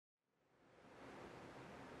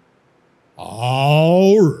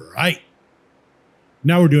All right.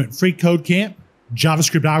 Now we're doing freeCodeCamp,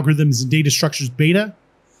 JavaScript algorithms and data structures beta.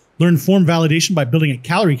 Learn form validation by building a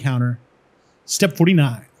calorie counter. Step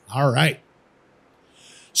 49. All right.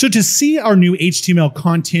 So to see our new HTML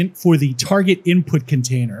content for the target input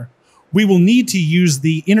container, we will need to use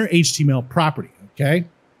the innerHTML property, okay?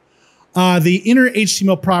 The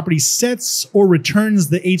innerHTML property sets or returns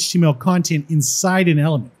the HTML content inside an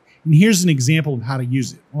element. And here's an example of how to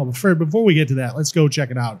use it. Well, before we get to that, let's go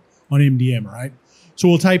check it out on MDM, all right? So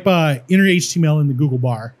we'll type innerHTML in the Google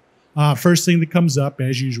bar. First thing that comes up,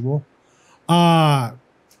 as usual. And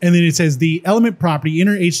then it says the element property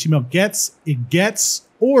innerHTML gets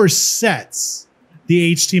or sets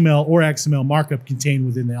the HTML or XML markup contained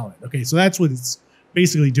within the element. Okay, so that's what it's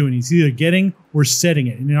basically doing. It's either getting or setting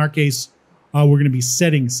it. And in our case, we're going to be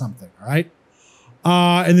setting something, all right?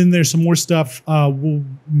 And then there's some more stuff. We'll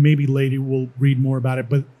maybe later we'll read more about it,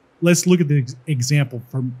 but let's look at the example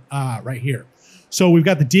from right here. So we've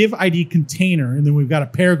got the div ID container, and then we've got a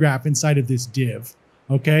paragraph inside of this div,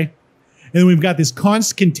 okay? And then we've got this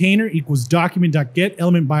const container equals document.get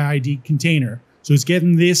element by ID container. So it's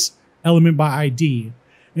getting this element by ID.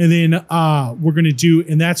 And then we're going to do,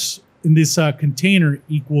 and that's in this container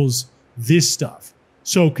equals this stuff.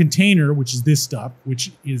 So container, which is this stuff,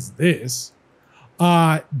 which is this,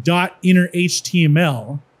 dot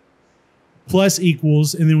innerHTML plus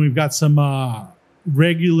equals, and then we've got some a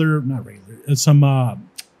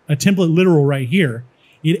template literal right here.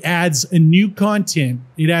 It adds a new content.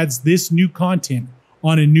 It adds this new content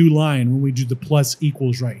on a new line when we do the plus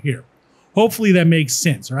equals right here. Hopefully that makes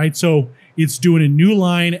sense, all right? So it's doing a new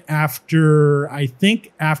line after, I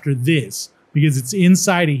think after this, because it's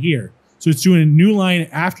inside of here. So it's doing a new line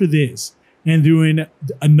after this and doing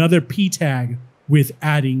another p tag with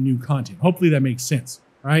adding new content. Hopefully that makes sense,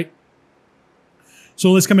 right?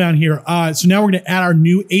 So let's come down here. So now we're going to add our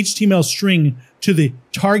new HTML string to the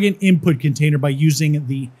target input container by using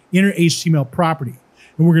the innerHTML property.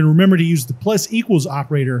 And we're going to remember to use the plus equals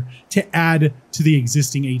operator to add to the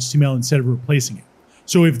existing HTML instead of replacing it.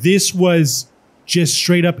 So if this was just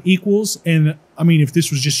straight up equals, and I mean, if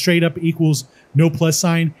this was just straight up equals, no plus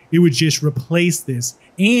sign, it would just replace this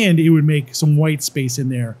and it would make some white space in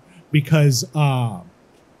there because it's on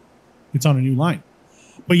a new line.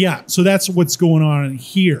 But yeah, so that's what's going on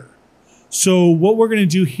here. So what we're going to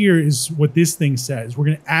do here is what this thing says. We're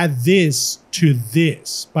going to add this to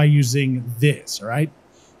this by using this, all right?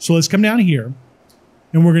 So let's come down here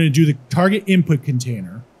and we're going to do the target input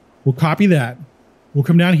container. We'll copy that. We'll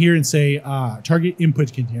come down here and say target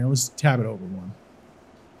input container. Let's tab it over one.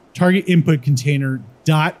 Target input container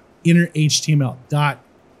dot innerHTML dot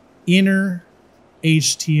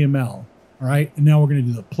innerHTML. All right. And now we're going to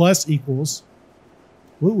do the plus equals.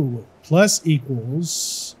 Plus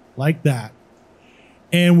equals like that.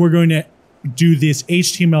 And we're going to do this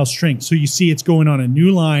HTML string. So you see it's going on a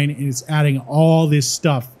new line and it's adding all this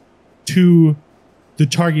stuff to the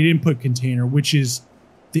target input container, which is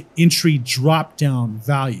the entry drop down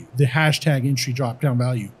value, the hashtag entry drop down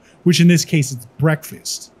value, which in this case it's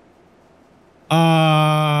breakfast.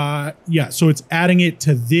 Yeah, so it's adding it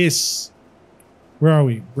to this. Where are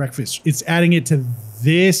we? Breakfast. It's adding it to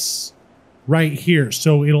this right here.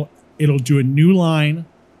 So it'll do a new line.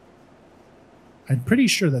 I'm pretty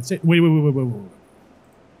sure that's it. Wait.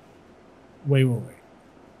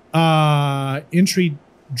 Entry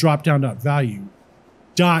drop down dot value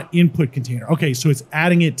dot input container. Okay, so it's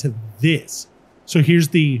adding it to this. So here's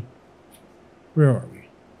the, where are we?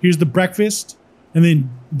 Here's the breakfast, and then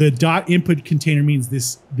the dot input container means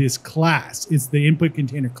this class. It's the input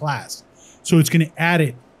container class. So it's going to add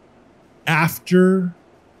it after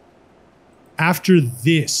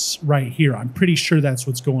this right here. I'm pretty sure that's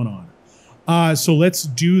what's going on. So let's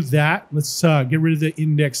do that. Let's get rid of the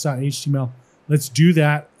index.html. Let's do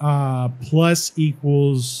that. Plus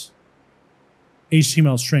equals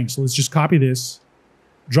HTML string. So let's just copy this,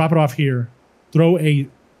 drop it off here, throw a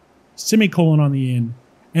semicolon on the end,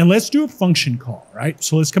 and let's do a function call, right?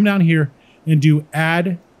 So let's come down here and do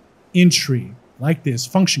add entry like this,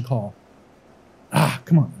 function call.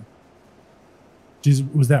 Come on.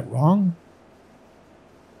 Was that wrong?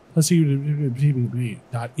 Let's see,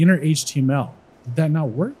 dot innerHTML. Did that not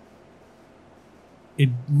work? It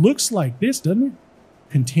looks like this, doesn't it?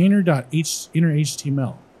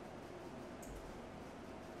 Container.innerHTML.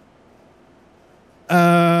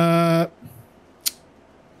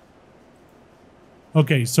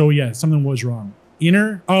 Okay, so yeah, something was wrong.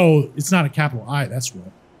 It's not a capital I, that's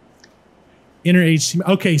what. innerHTML.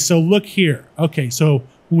 Okay, so look here. Okay, so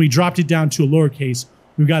when we dropped it down to a lowercase,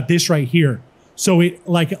 we've got this right here. So it,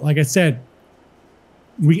 like I said,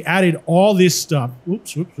 we added all this stuff.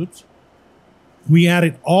 Whoops. We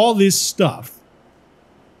added all this stuff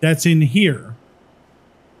that's in here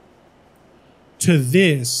to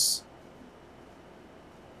this.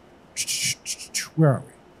 Where are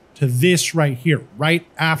we? To this right here, right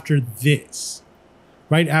after this,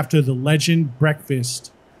 right after the legend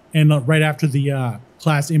breakfast, and right after the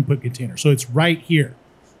class input container. So it's right here.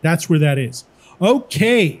 That's where that is.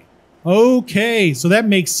 Okay. So that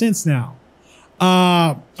makes sense now.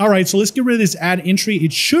 All right, so let's get rid of this add entry.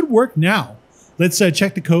 It should work now. Let's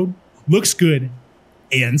check the code. Looks good.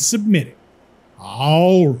 And submit it.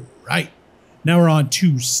 All right. Now we're on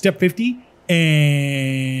to step 50.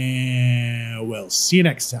 And we'll see you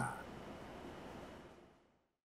next time.